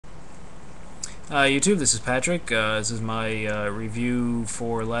YouTube, this is Patrick. This is my review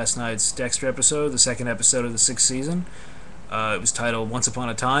for last night's Dexter episode, the second episode of the sixth season. It was titled Once Upon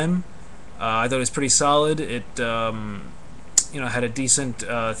a Time. I thought it was pretty solid. It had a decent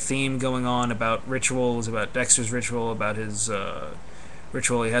theme going on about rituals, about Dexter's ritual, about his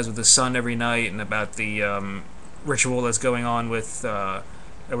ritual he has with his son every night, and about the ritual that's going on with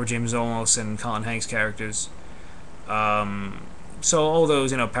Edward James Olmos and Colin Hanks characters. So all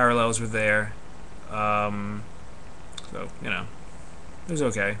those parallels were there. So it was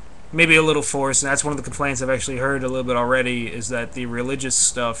okay. Maybe a little forced, and that's one of the complaints I've actually heard a little bit already, is that the religious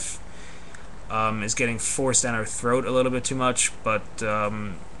stuff is getting forced down our throat a little bit too much, but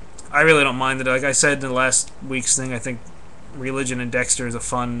I really don't mind it. Like I said in the last week's thing, I think religion and Dexter is a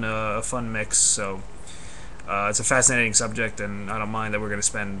fun mix, so it's a fascinating subject, and I don't mind that we're going to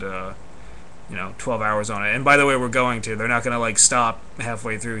spend 12 hours on it. And by the way, we're going to. They're not going to stop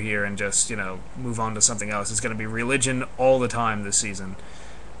halfway through here and just move on to something else. It's going to be religion all the time this season.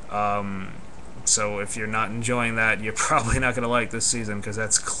 So if you're not enjoying that, you're probably not going to like this season, because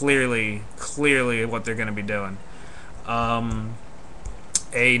that's clearly what they're going to be doing.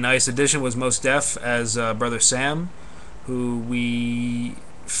 A nice addition was Mos Def as Brother Sam, who we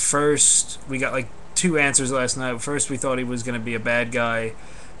got two answers last night. First, we thought he was going to be a bad guy.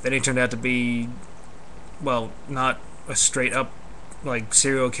 Then he turned out to be, well, not a straight up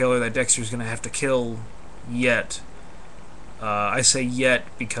serial killer that Dexter's going to have to kill yet. I say yet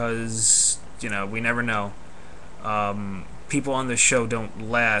because we never know. People on this show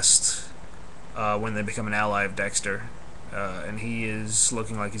don't last when they become an ally of Dexter, and he is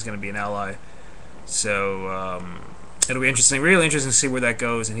looking like he's going to be an ally. So it'll be interesting, really interesting to see where that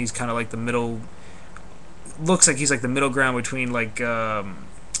goes. And he's kind of like the middle. Looks like he's like the middle ground between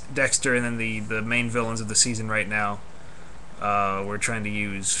Dexter and then the main villains of the season right now. We're trying to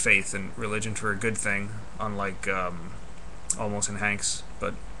use faith and religion for a good thing, unlike Olmos and Hanks.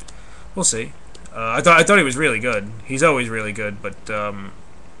 But we'll see. I thought he was really good. He's always really good, but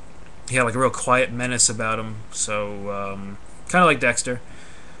he had a real quiet menace about him. So kind of like Dexter.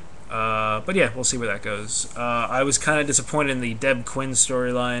 But yeah, we'll see where that goes. I was kind of disappointed in the Deb Quinn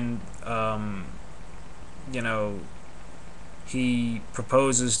storyline. He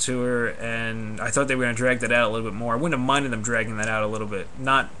proposes to her, and I thought they were going to drag that out a little bit more. I wouldn't have minded them dragging that out a little bit.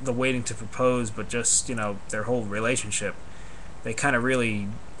 Not the waiting to propose, but just, their whole relationship. They kind of really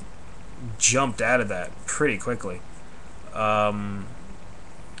jumped out of that pretty quickly. It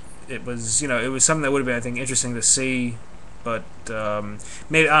was, it was something that would have been, I think, interesting to see, but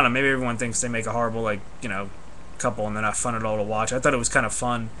maybe, I don't know, maybe everyone thinks they make a horrible, couple and they're not fun at all to watch. I thought it was kind of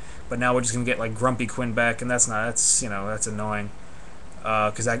fun. But now we're just gonna get Grumpy Quinn back, and that's annoying.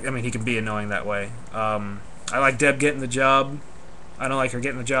 Because he can be annoying that way. I like Deb getting the job. I don't like her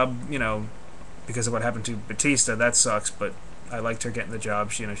getting the job, because of what happened to Batista. That sucks. But I liked her getting the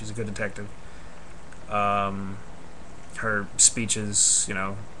job. She's a good detective. Her speeches,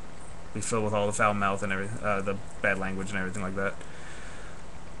 be filled with all the foul mouth and everything, the bad language and everything like that.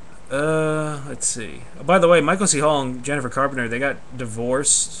 Let's see. By the way, Michael C. Hall and Jennifer Carpenter, they got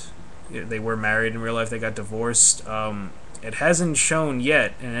divorced. They were married in real life. They got divorced. It hasn't shown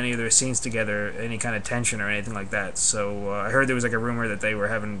yet in any of their scenes together any kind of tension or anything like that. So I heard there was a rumor that they were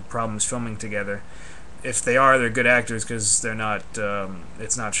having problems filming together. If they are, they're good actors, because they're not.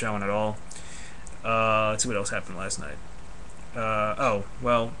 It's not shown at all. Let's see what else happened last night. Yeah.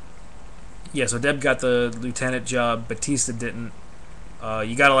 So Deb got the lieutenant job. Batista didn't.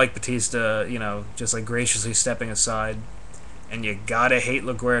 You gotta like Batista, just graciously stepping aside. And you gotta hate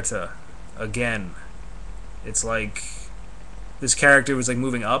LaGuerta. Again. It's this character was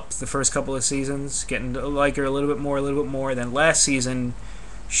moving up the first couple of seasons, getting to like her a little bit more. Then last season,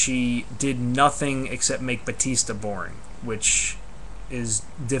 she did nothing except make Batista boring, which is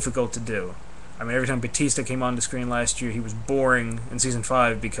difficult to do. Every time Batista came on the screen last year, he was boring in season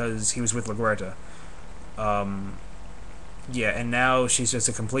 5 because he was with LaGuerta. Yeah, and now she's just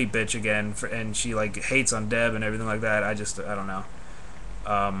a complete bitch again, and she hates on Deb and everything like that. I don't know.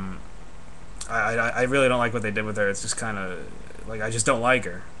 I really don't like what they did with her. It's just kind of I just don't like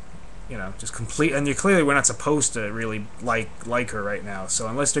her. Just complete. And we're not supposed to really like her right now. So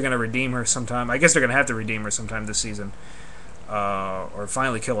unless they're gonna redeem her sometime, I guess they're gonna have to redeem her sometime this season, or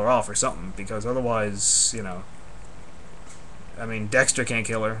finally kill her off or something. Because otherwise, Dexter can't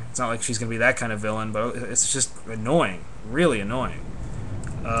kill her. It's not like she's going to be that kind of villain, but it's just annoying. Really annoying.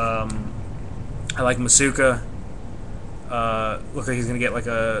 I like Masuka. Looks like he's going to get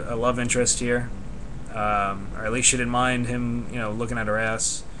a love interest here. Or at least she didn't mind him, looking at her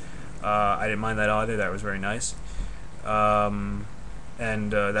ass. I didn't mind that either. That was very nice. And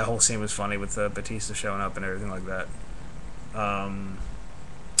and that whole scene was funny with Batista showing up and everything like that. Um,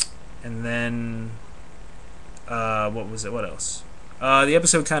 and then what was it? What else? The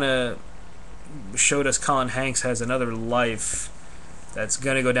episode kind of showed us Colin Hanks has another life that's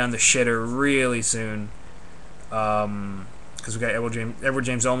gonna go down the shitter really soon. Because we got Edward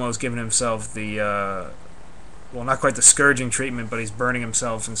James Olmos giving himself the well, not quite the scourging treatment, but he's burning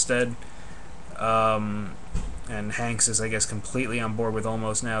himself instead. And Hanks is, I guess, completely on board with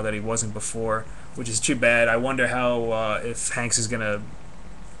Olmos now that he wasn't before, which is too bad. I wonder how if Hanks is gonna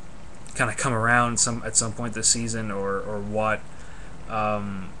kind of come around at some point this season or what.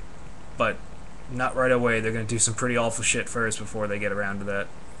 But not right away. They're gonna do some pretty awful shit first before they get around to that.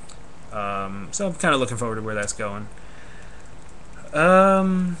 So I'm kind of looking forward to where that's going.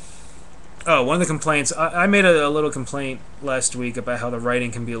 Oh, one of the complaints I made a little complaint last week about how the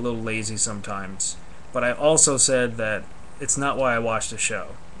writing can be a little lazy sometimes, but I also said that it's not why I watched the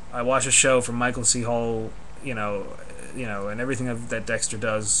show. I watch a show from Michael C. Hall, and everything that Dexter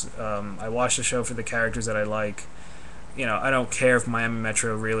does. I watch the show for the characters that I like. I don't care if Miami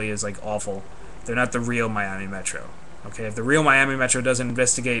Metro really is like awful. They're not the real Miami Metro. Okay, if the real Miami Metro doesn't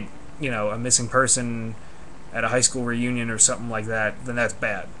investigate, a missing person at a high school reunion or something like that, then that's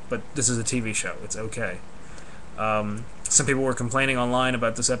bad. But this is a TV show. It's okay. Some people were complaining online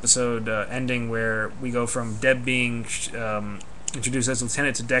about this episode ending where we go from Deb being introduced as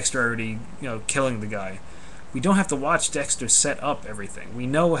lieutenant to Dexter already, killing the guy. We don't have to watch Dexter set up everything. We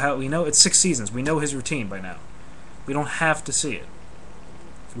know it's 6 seasons. We know his routine by now. We don't have to see it.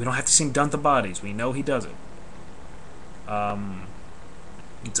 We don't have to see him dump the bodies. We know he does it.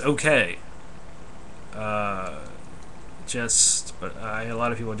 It's okay. But a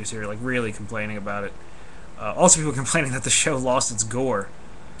lot of people just here like really complaining about it. Also, people complaining that the show lost its gore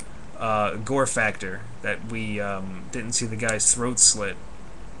factor. That we didn't see the guy's throat slit.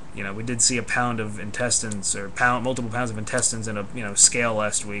 We did see a pound of intestines or multiple pounds of intestines in a scale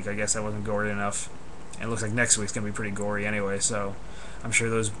last week. I guess that wasn't gory enough. And it looks like next week's gonna be pretty gory anyway. So I'm sure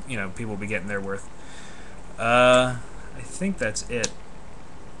those people will be getting their worth. I think that's it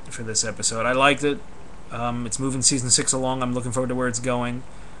for this episode. I liked it. It's moving season 6 along. I'm looking forward to where it's going.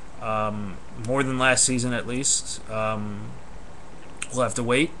 More than last season, at least. We'll have to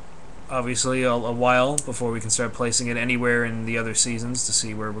wait, obviously, a while before we can start placing it anywhere in the other seasons to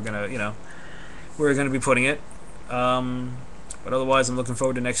see where we're gonna, where we're gonna be putting it. But otherwise, I'm looking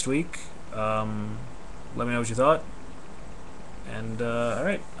forward to next week. Let me know what you thought. And all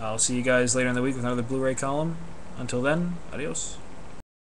right, I'll see you guys later in the week with another Blu-ray column. Until then, adios.